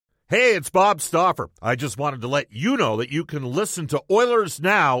Hey, it's Bob Stauffer. I just wanted to let you know that you can listen to Oilers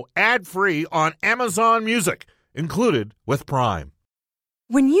Now ad-free on Amazon Music, included with Prime.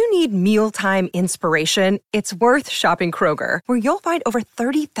 When you need mealtime inspiration, it's worth shopping Kroger, where you'll find over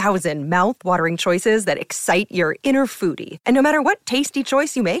 30,000 mouth-watering choices that excite your inner foodie. And no matter what tasty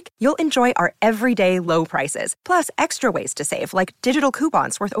choice you make, you'll enjoy our everyday low prices, plus extra ways to save, like digital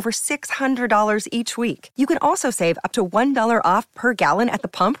coupons worth over $600 each week. You can also save up to $1 off per gallon at the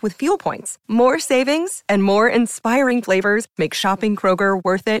pump with fuel points. More savings and more inspiring flavors make shopping Kroger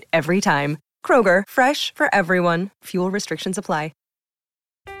worth it every time. Kroger, fresh for everyone. Fuel restrictions apply.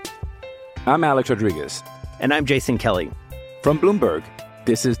 I'm Alex Rodriguez. And I'm Jason Kelly. From Bloomberg,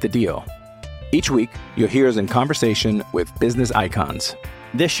 this is The Deal. Each week, you'll hear us in conversation with business icons.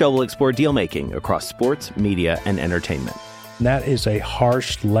 This show will explore deal-making across sports, media, and entertainment. That is a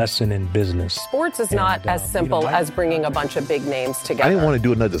harsh lesson in business. Sports is not as simple as bringing a bunch of big names together. I didn't want to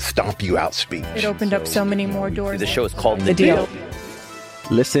do another stomp you out speech. It opened up so many more doors. The show is called The Deal.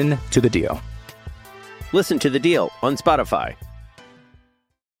 Listen to The Deal. Listen to The Deal on Spotify.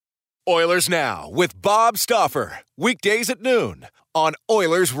 Oilers Now with Bob Stauffer. Weekdays at noon on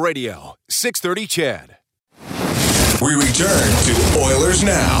Oilers Radio, 630 CHED. We return to Oilers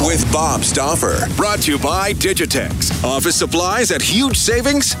Now with Bob Stauffer. Brought to you by Digitex. Office supplies at huge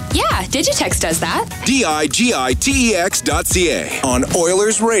savings? Yeah, Digitex does that. Digitex.ca on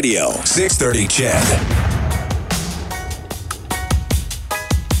Oilers Radio, 630 CHED.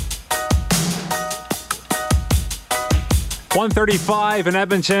 1:35 in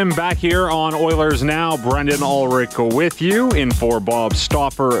Edmonton, back here on Oilers Now. Brendan Ulrich with you in for Bob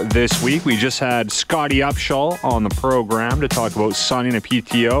Stauffer this week. We just had Scotty Upshall on the program to talk about signing a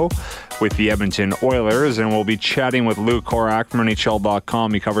PTO with the Edmonton Oilers, and we'll be chatting with Lou Korak from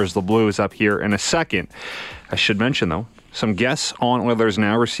NHL.com. He covers the Blues up here in a second. I should mention, though, some guests on Oilers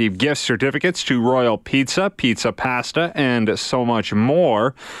Now receive gift certificates to Royal Pizza, Pizza Pasta, and so much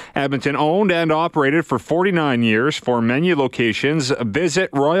more. Edmonton owned and operated for 49 years. For menu locations, visit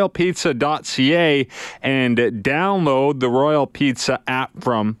royalpizza.ca and download the Royal Pizza app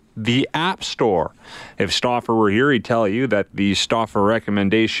from the App Store. If Stauffer were here, he'd tell you that the Stauffer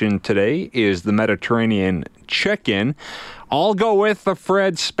recommendation today is the Mediterranean chicken. I'll go with the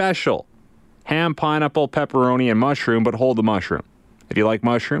Fred Special. Ham, pineapple, pepperoni, and mushroom, but hold the mushroom. If you like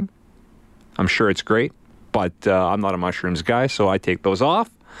mushroom, I'm sure it's great, but I'm not a mushrooms guy, so I take those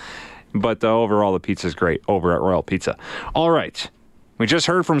off. But overall, the pizza's great over at Royal Pizza. All right. We just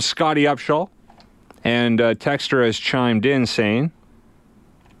heard from Scotty Upshall, and texter has chimed in saying,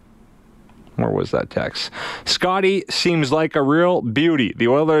 where was that text? Scotty seems like a real beauty. The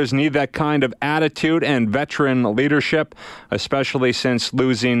Oilers need that kind of attitude and veteran leadership, especially since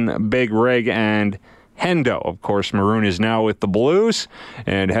losing Big Rig and Hendo. Of course, Maroon is now with the Blues,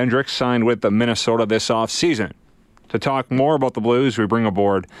 and Hendricks signed with the Minnesota this offseason. To talk more about the Blues, we bring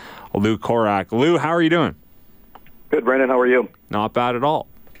aboard Lou Korak. Lou, how are you doing? Good, Brendan. How are you? Not bad at all.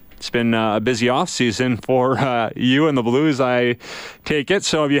 It's been a busy offseason for you and the Blues, I take it.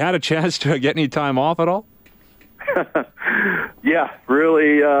 So have you had a chance to get any time off at all? Yeah,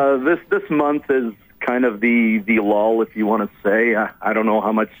 really. This month is kind of the lull, if you want to say. I don't know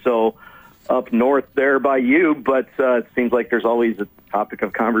how much so up north there by you, but it seems like there's always a topic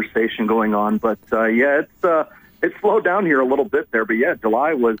of conversation going on. But, yeah, it's slowed down here a little bit there. But, yeah,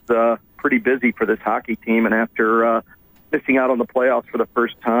 July was pretty busy for this hockey team. And after missing out on the playoffs for the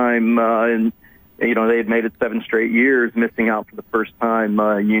first time, and you know they had made it 7 straight years, missing out for the first time.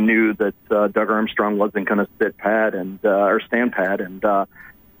 You knew that Doug Armstrong wasn't going to stand pat, and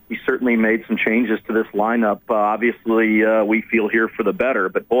he certainly made some changes to this lineup. Obviously, we feel here for the better,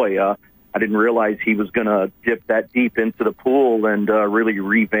 but boy, I didn't realize he was going to dip that deep into the pool and really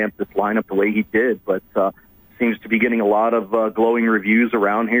revamp this lineup the way he did. But seems to be getting a lot of glowing reviews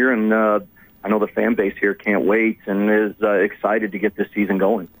around here, and I know the fan base here can't wait and is excited to get this season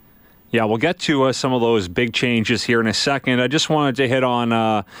going. Yeah, we'll get to some of those big changes here in a second. I just wanted to hit on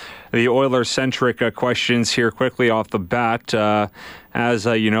the Oilers-centric questions here quickly off the bat. As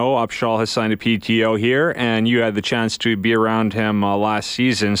you know, Upshall has signed a PTO here, and you had the chance to be around him last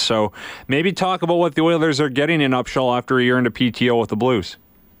season. So maybe talk about what the Oilers are getting in Upshall after a year into PTO with the Blues.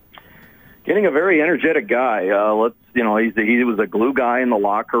 Getting a very energetic guy. He was a glue guy in the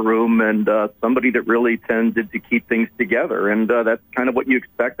locker room and somebody that really tended to keep things together. And that's kind of what you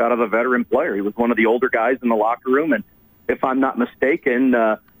expect out of a veteran player. He was one of the older guys in the locker room. And if I'm not mistaken,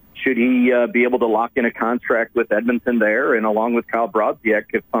 should he be able to lock in a contract with Edmonton there and along with Kyle Brodziak,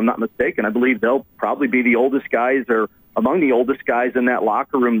 if I'm not mistaken, I believe they'll probably be the oldest guys or among the oldest guys in that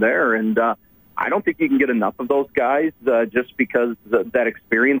locker room there. And I don't think you can get enough of those guys just because that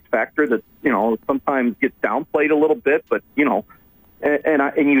experience factor that, sometimes gets downplayed a little bit. But,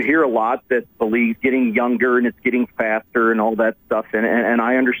 and you hear a lot that the league's getting younger and it's getting faster and all that stuff. And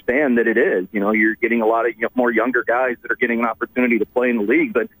I understand that it is. You're getting a lot of more younger guys that are getting an opportunity to play in the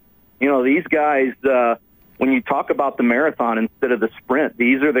league. But, these guys, when you talk about the marathon instead of the sprint,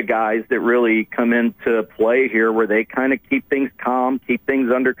 these are the guys that really come into play here where they kind of keep things calm, keep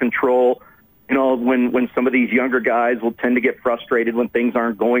things under control. When some of these younger guys will tend to get frustrated when things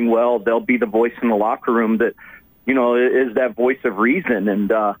aren't going well, they'll be the voice in the locker room that, is that voice of reason. And,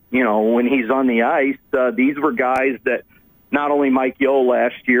 when he's on the ice, these were guys that not only Mike Yeo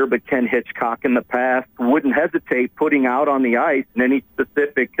last year, but Ken Hitchcock in the past wouldn't hesitate putting out on the ice in any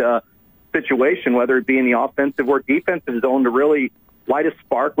specific situation, whether it be in the offensive or defensive zone, to really light a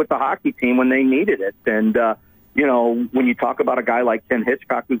spark with the hockey team when they needed it. And, when you talk about a guy like Ken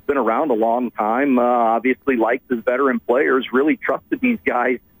Hitchcock, who's been around a long time, obviously likes his veteran players, really trusted these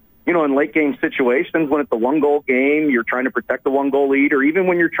guys, in late game situations when it's a 1-goal game, you're trying to protect the 1-goal lead, or even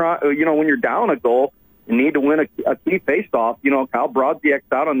when you're when you're down a goal, you need to win a key faceoff. Kyle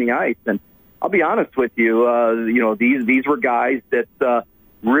Brodziak's out on the ice, and I'll be honest with you, these were guys that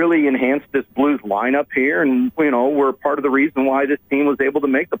really enhanced this Blues lineup here, and were part of the reason why this team was able to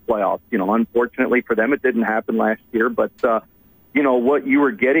make the playoffs. Unfortunately for them, it didn't happen last year, but what you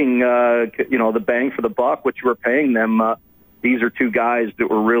were getting, the bang for the buck, what you were paying them. These are two guys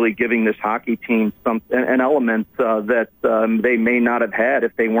that were really giving this hockey team an element that they may not have had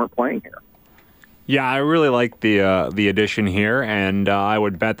if they weren't playing here. Yeah, I really like the addition here, and I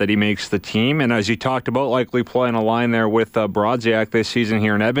would bet that he makes the team. And as you talked about, likely playing a line there with Brodziak this season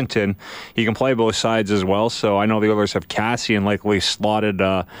here in Edmonton, he can play both sides as well. So I know the Oilers have Kassian likely slotted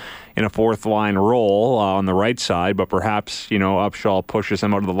in a fourth-line role on the right side, but perhaps, Upshall pushes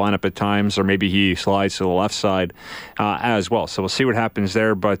him out of the lineup at times, or maybe he slides to the left side as well. So we'll see what happens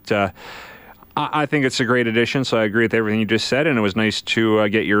there, but I think it's a great addition, so I agree with everything you just said, and it was nice to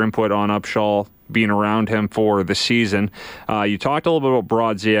get your input on Upshall being around him for the season. You talked a little bit about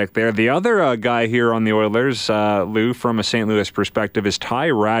Brodziak there. The other guy here on the Oilers, Lou, from a St. Louis perspective, is Ty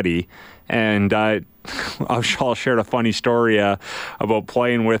Rattie. And Upshall shared a funny story about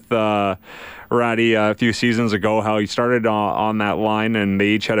playing with Rattie a few seasons ago, how he started on that line and they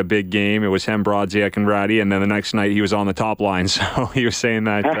each had a big game. It was him, Brodziak, and Rattie, and then the next night he was on the top line. So he was saying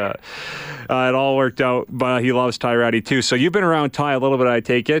that it all worked out, but he loves Ty Rattie too. So you've been around Ty a little bit, I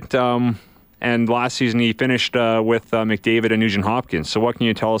take it. And last season he finished with McDavid and Nugent Hopkins. So what can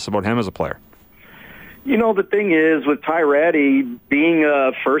you tell us about him as a player? The thing is, with Ty Rattie being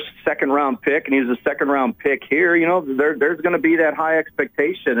a second-round pick, and he was a second-round pick here, there's going to be that high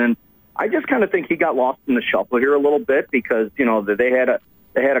expectation. And I just kind of think he got lost in the shuffle here a little bit because, they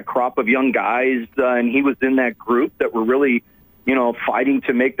had a crop of young guys, and he was in that group that were really, fighting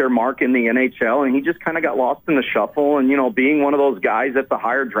to make their mark in the NHL, and he just kind of got lost in the shuffle. And, being one of those guys that's a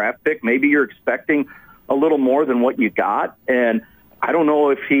higher draft pick, maybe you're expecting a little more than what you got. And I don't know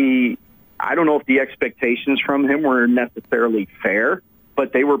if the expectations from him were necessarily fair,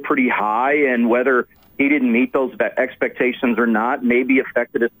 but they were pretty high, and whether he didn't meet those expectations or not maybe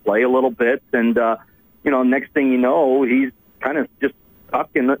affected his play a little bit. And, next thing you know, he's kind of just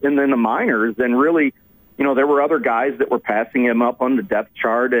stuck in the minors. And really, there were other guys that were passing him up on the depth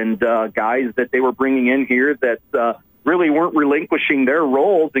chart, and guys that they were bringing in here that really weren't relinquishing their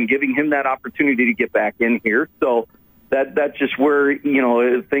roles and giving him that opportunity to get back in here. So that's just where,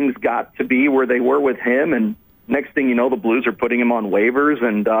 things got to be where they were with him. And next thing you know, the Blues are putting him on waivers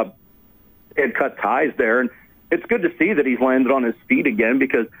and had cut ties there. And it's good to see that he's landed on his feet again,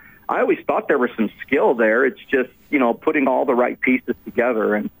 because I always thought there was some skill there. It's just, putting all the right pieces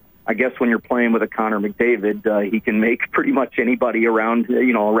together. And I guess when you're playing with a Connor McDavid, he can make pretty much anybody around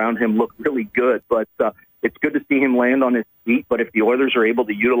him look really good. But it's good to see him land on his feet. But if the Oilers are able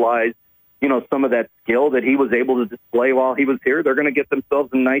to utilize, some of that skill that he was able to display while he was here, they're going to get themselves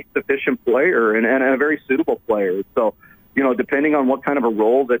a nice, efficient player and a very suitable player. So, depending on what kind of a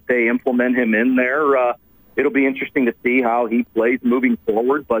role that they implement him in there, it'll be interesting to see how he plays moving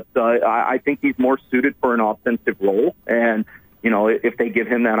forward. But I think he's more suited for an offensive role. And, if they give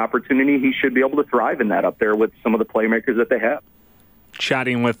him that opportunity, he should be able to thrive in that up there with some of the playmakers that they have.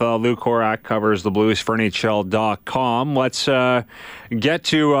 Chatting with Lou Korak, covers the Blues for NHL.com. Let's get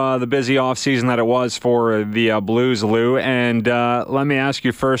to the busy offseason that it was for the Blues, Lou. And let me ask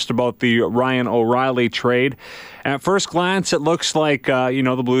you first about the Ryan O'Reilly trade. At first glance, it looks like,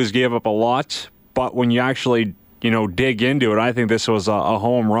 the Blues gave up a lot. But when you actually, dig into it, I think this was a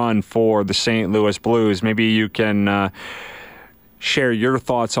home run for the St. Louis Blues. Maybe you can share your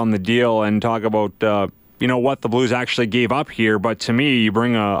thoughts on the deal and talk about what the Blues actually gave up here. But to me, you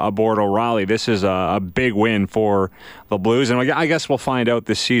bring aboard O'Reilly. This is a big win for the Blues, and I guess we'll find out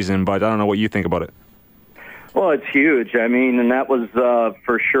this season. But I don't know what you think about it. Well, it's huge. I mean, and that was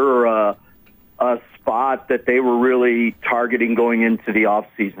for sure a spot that they were really targeting going into the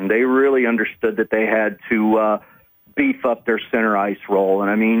offseason. They really understood that they had to beef up their center ice role. And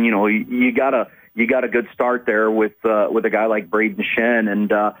I mean, you got a good start there with a guy like Braden Shen,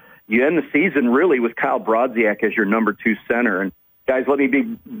 and you end the season really with Kyle Brodziak as your number 2 center. And guys, let me be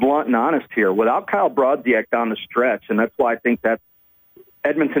blunt and honest here. Without Kyle Brodziak down the stretch, and that's why I think that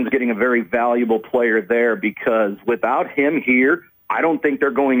Edmonton's getting a very valuable player there, because without him here, I don't think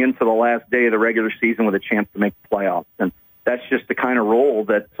they're going into the last day of the regular season with a chance to make the playoffs. And that's just the kind of role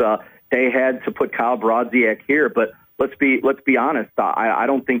that they had to put Kyle Brodziak here. But let's be honest. I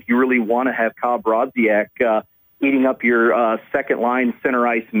don't think you really want to have Kyle Brodziak eating up your second line center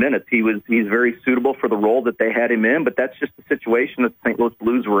ice minutes. He's very suitable for the role that they had him in, but that's just the situation that the St. Louis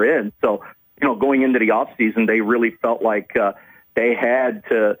Blues were in. So, going into the offseason, they really felt like they had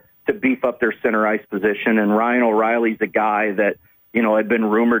to beef up their center ice position. And Ryan O'Reilly's a guy that, had been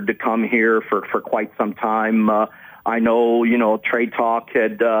rumored to come here for quite some time. I know, trade talk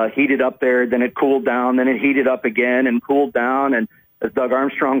had heated up there, then it cooled down, then it heated up again and cooled down. And as Doug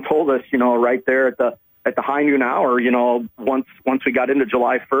Armstrong told us, right there at the high noon hour, once we got into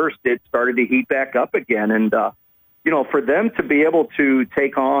July 1st, it started to heat back up again. And, for them to be able to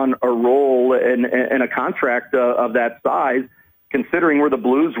take on a role in a contract of that size, considering where the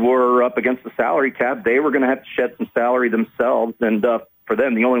Blues were up against the salary cap, they were going to have to shed some salary themselves. And for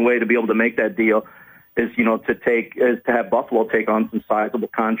them, the only way to be able to make that deal is to have Buffalo take on some sizable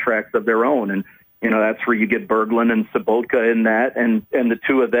contracts of their own. And, that's where you get Berglund and Sobotka in that, and the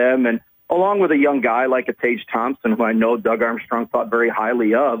two of them, and along with a young guy like a Tage Thompson, who I know Doug Armstrong thought very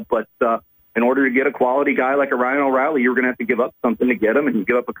highly of. But in order to get a quality guy like a Ryan O'Reilly, you're going to have to give up something to get him, and you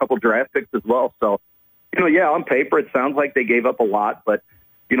give up a couple draft picks as well. So, on paper, it sounds like they gave up a lot, but,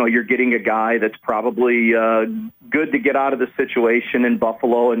 you're getting a guy that's probably good to get out of the situation in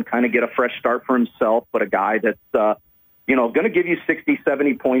Buffalo and kind of get a fresh start for himself, but a guy that's, going to give you 60,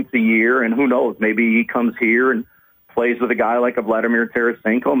 70 points a year, and who knows, maybe he comes here and plays with a guy like a Vladimir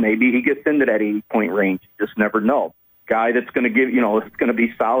Tarasenko. Maybe he gets into that 80-point range. You just never know. Guy that's going to give, it's going to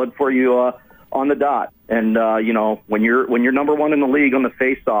be solid for you on the dot. And, when you're number 1 in the league on the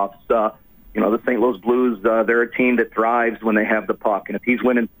faceoffs, the St. Louis Blues, they're a team that thrives when they have the puck. And if he's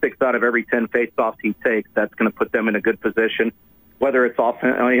winning 6 out of every 10 faceoffs he takes, that's going to put them in a good position, whether it's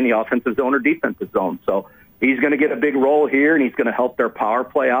in the offensive zone or defensive zone. So he's going to get a big role here, and he's going to help their power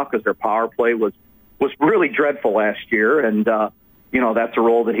play out, because their power play was really dreadful last year. And, that's a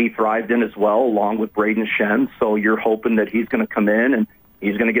role that he thrived in as well, along with Braden Shen. So you're hoping that he's going to come in and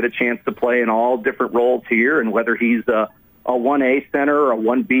he's going to get a chance to play in all different roles here. And whether he's a 1A center or a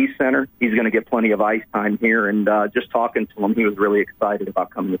 1B center, he's going to get plenty of ice time here. And just talking to him, he was really excited about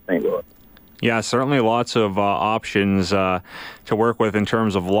coming to St. Louis. Yeah, certainly lots of options to work with in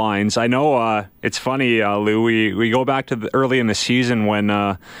terms of lines. I know it's funny, Lou, we go back to early in the season when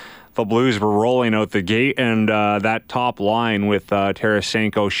the Blues were rolling out the gate, and that top line with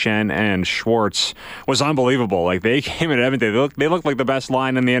Tarasenko, Shen, and Schwartz was unbelievable. Like, they came in Edmonton, they looked like the best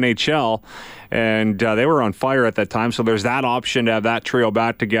line in the NHL, and they were on fire at that time. So there's that option to have that trio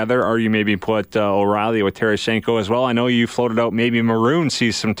back together, or you maybe put O'Reilly with Tarasenko as well. I know you floated out maybe Maroon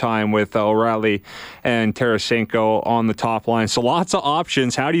sees some time with O'Reilly and Tarasenko on the top line. So lots of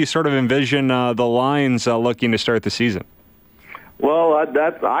options. How do you sort of envision the lines looking to start the season? Well,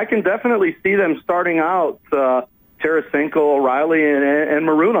 I can definitely see them starting out Tarasenko, O'Reilly, and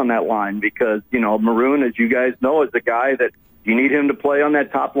Maroon on that line, because, Maroon, as you guys know, is a guy that you need him to play on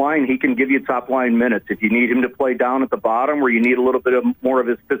that top line. He can give you top line minutes. If you need him to play down at the bottom where you need a little bit more of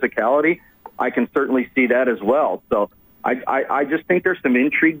his physicality, I can certainly see that as well. So I just think there's some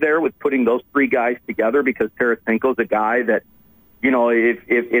intrigue there with putting those three guys together, because Tarasenko's a guy that,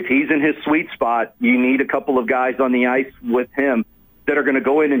 if he's in his sweet spot, you need a couple of guys on the ice with him that are going to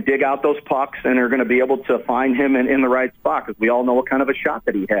go in and dig out those pucks and are going to be able to find him in the right spot, because we all know what kind of a shot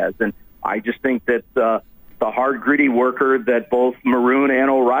that he has. And I just think that the hard, gritty worker that both Maroon and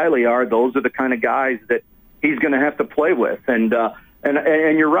O'Reilly are, those are the kind of guys that he's going to have to play with. And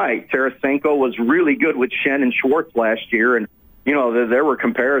you're right, Tarasenko was really good with Shen and Schwartz last year, and there were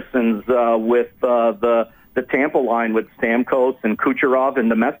comparisons with the Tampa line with Stamkos and Kucherov and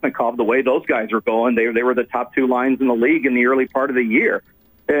Nemesnikov, the way those guys were going. They were the top two lines in the league in the early part of the year.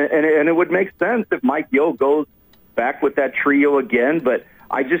 And it would make sense if Mike Yeo goes back with that trio again, but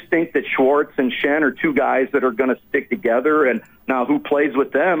I just think that Schwartz and Shen are two guys that are going to stick together. And now who plays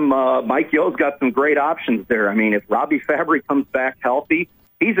with them? Mike Yo's got some great options there. I mean, if Robbie Fabry comes back healthy,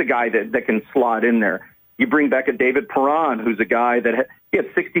 he's a guy that can slot in there. You bring back a David Perron, who's a guy that he had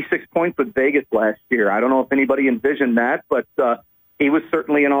 66 points with Vegas last year. I don't know if anybody envisioned that, but he was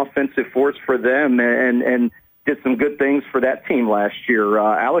certainly an offensive force for them and did some good things for that team last year.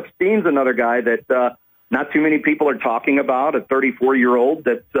 Alex Dean's another guy that not too many people are talking about, a 34-year-old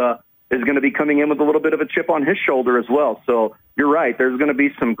that is going to be coming in with a little bit of a chip on his shoulder as well. So you're right. There's going to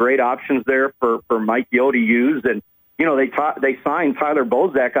be some great options there for Mike Yeo to use. And, you know, they signed Tyler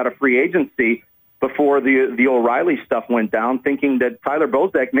Bozak out of free agency before the O'Reilly stuff went down, thinking that Tyler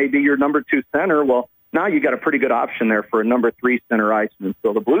Bozak may be your number 2 center. Well, now you got a pretty good option there for a number 3 center iceman.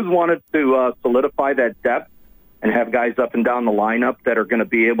 So the Blues wanted to solidify that depth and have guys up and down the lineup that are going to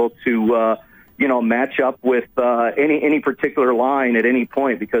be able to, match up with any particular line at any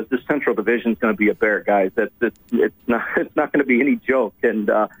point, because this Central Division is going to be a bear, guys. It's not going to be any joke, and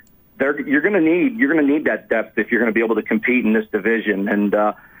you're going to need that depth if you're going to be able to compete in this division, and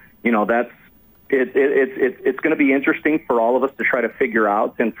It's going to be interesting for all of us to try to figure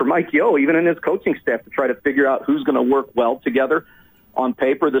out, and for Mike Yeo, even in his coaching staff, to try to figure out who's going to work well together. On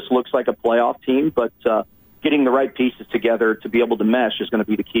paper, this looks like a playoff team, but getting the right pieces together to be able to mesh is going to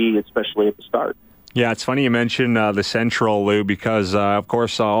be the key, especially at the start. Yeah, it's funny you mentioned the Central, Lou, because, of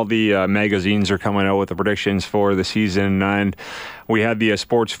course, all the magazines are coming out with the predictions for the season. And we had the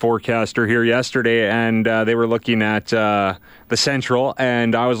sports forecaster here yesterday, and they were looking at the Central.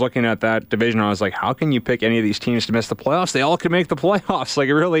 And I was looking at that division. I was like, how can you pick any of these teams to miss the playoffs? They all can make the playoffs. Like,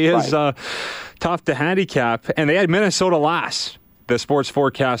 it really is tough to handicap. And they had Minnesota last, the sports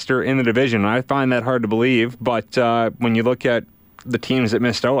forecaster in the division. I find that hard to believe. But when you look at the teams that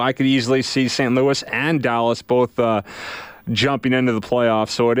missed out, I could easily see St. Louis and Dallas both jumping into the playoffs,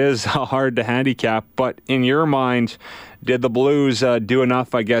 so it is hard to handicap. But in your mind, did the Blues do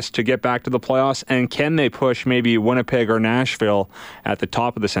enough, I guess, to get back to the playoffs, and can they push maybe Winnipeg or Nashville at the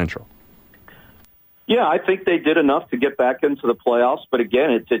top of the Central? Yeah, I think they did enough to get back into the playoffs, but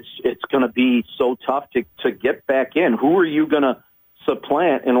again, it's going to be so tough to get back in. Who are you going to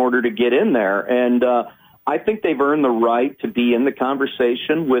supplant in order to get in there? And I think they've earned the right to be in the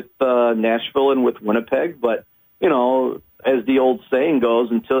conversation with Nashville and with Winnipeg. But, you know, as the old saying goes,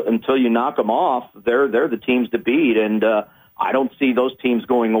 until you knock them off, they're the teams to beat. And I don't see those teams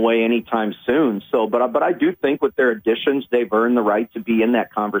going away anytime soon. So, but I do think with their additions, they've earned the right to be in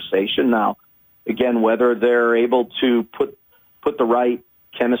that conversation. Now, again, whether they're able to put the right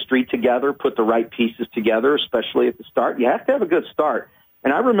chemistry together, put the right pieces together, especially at the start, you have to have a good start.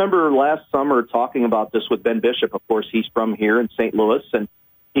 And I remember last summer talking about this with Ben Bishop. Of course, he's from here in St. Louis, and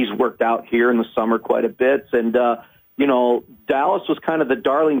he's worked out here in the summer quite a bit. And, Dallas was kind of the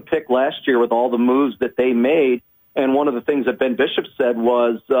darling pick last year with all the moves that they made. And one of the things that Ben Bishop said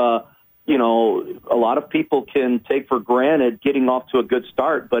was, a lot of people can take for granted getting off to a good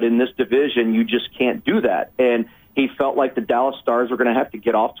start, but in this division, you just can't do that. And he felt like the Dallas Stars were going to have to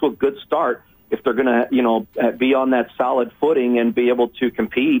get off to a good start if they're going to, be on that solid footing and be able to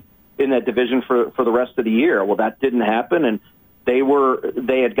compete in that division for the rest of the year. Well, that didn't happen, and they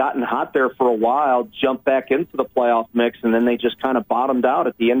had gotten hot there for a while, jumped back into the playoff mix, and then they just kind of bottomed out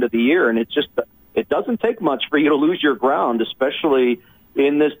at the end of the year. And it doesn't take much for you to lose your ground, especially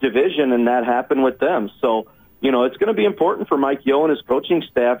in this division, and that happened with them. So, it's going to be important for Mike Yeo and his coaching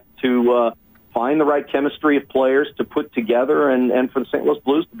staff to find the right chemistry of players to put together and for the St. Louis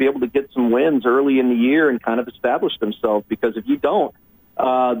Blues to be able to get some wins early in the year and kind of establish themselves. Because if you don't,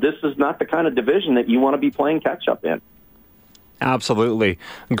 this is not the kind of division that you want to be playing catch-up in. Absolutely.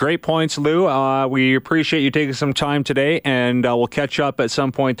 Great points, Lou. We appreciate you taking some time today, and we'll catch up at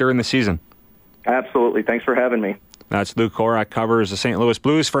some point during the season. Absolutely. Thanks for having me. That's Lou Korak, covers the St. Louis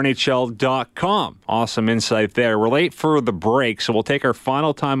Blues for NHL.com. Awesome insight there. We're late for the break, so we'll take our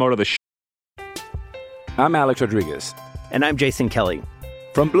final time out of the show. I'm Alex Rodriguez. And I'm Jason Kelly.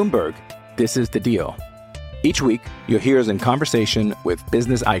 From Bloomberg, this is The Deal. Each week, you'll hear us in conversation with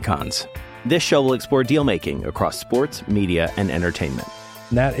business icons. This show will explore deal-making across sports, media, and entertainment.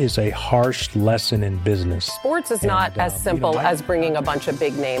 That is a harsh lesson in business. Sports is not as simple as bringing a bunch of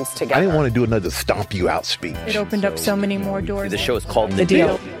big names together. I didn't want to do another stomp you out speech. It opened up so many more doors. The show is called The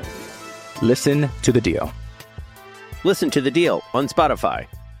Deal. Listen to The Deal. Listen to The Deal on Spotify.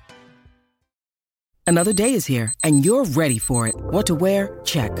 Another day is here, and you're ready for it. What to wear?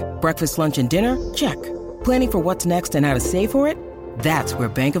 Check. Breakfast, lunch, and dinner? Check. Planning for what's next and how to save for it? That's where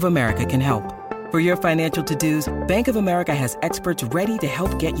Bank of America can help. For your financial to-dos, Bank of America has experts ready to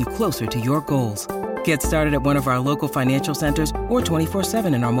help get you closer to your goals. Get started at one of our local financial centers or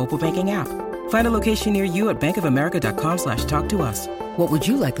 24/7 in our mobile banking app. Find a location near you at bankofamerica.com/talktous. What would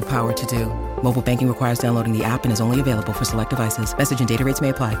you like the power to do? Mobile banking requires downloading the app and is only available for select devices. Message and data rates may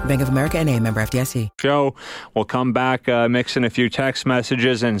apply. Bank of America N.A., member FDIC. Show. We'll come back, mix in a few text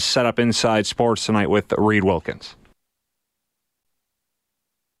messages, and set up Inside Sports tonight with Reed Wilkins.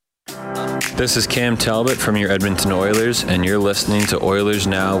 This is Cam Talbot from your Edmonton Oilers, and you're listening to Oilers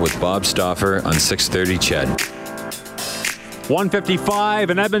Now with Bob Stauffer on 630 CHED. 1:55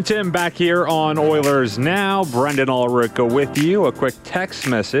 in Edmonton, back here on Oilers Now. Brendan Ulrich with you. A quick text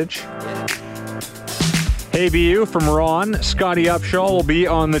message. Hey, BU from Ron. Scotty Upshall will be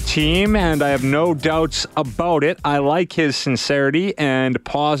on the team, and I have no doubts about it. I like his sincerity and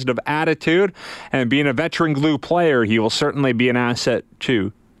positive attitude, and being a veteran glue player, he will certainly be an asset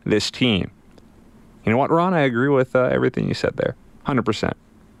to this team. You know what, Ron? I agree with everything you said there. 100%.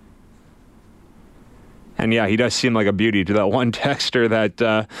 And yeah, he does seem like a beauty to that one texter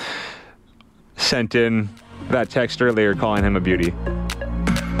that sent in that text earlier calling him a beauty.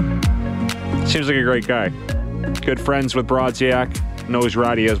 Seems like a great guy. Good friends with Brodziak. Knows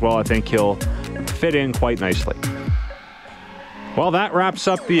Roddy as well. I think he'll fit in quite nicely. Well, that wraps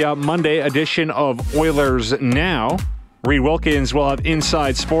up the Monday edition of Oilers Now. Reed Wilkins will have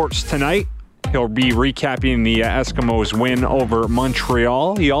Inside Sports tonight. He'll be recapping the Eskimos' win over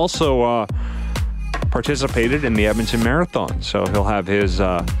Montreal. He also participated in the Edmonton Marathon, so he'll have his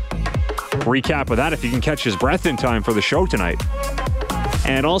recap of that if he can catch his breath in time for the show tonight.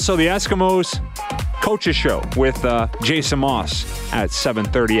 And also the Eskimos Coaches Show with Jason Moss at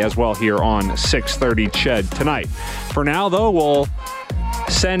 7:30 as well here on 630 CHED tonight. For now, though, we'll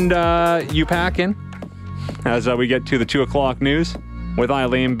send you packing as we get to the 2 o'clock news with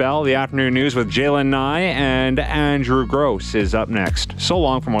Eileen Bell. The afternoon news with Jalen Nye and Andrew Gross is up next. So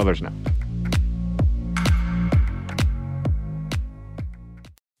long from Oilers Now.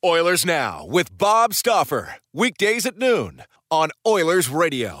 Oilers Now with Bob Stauffer. Weekdays at noon on Oilers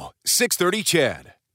Radio, 630 CHED.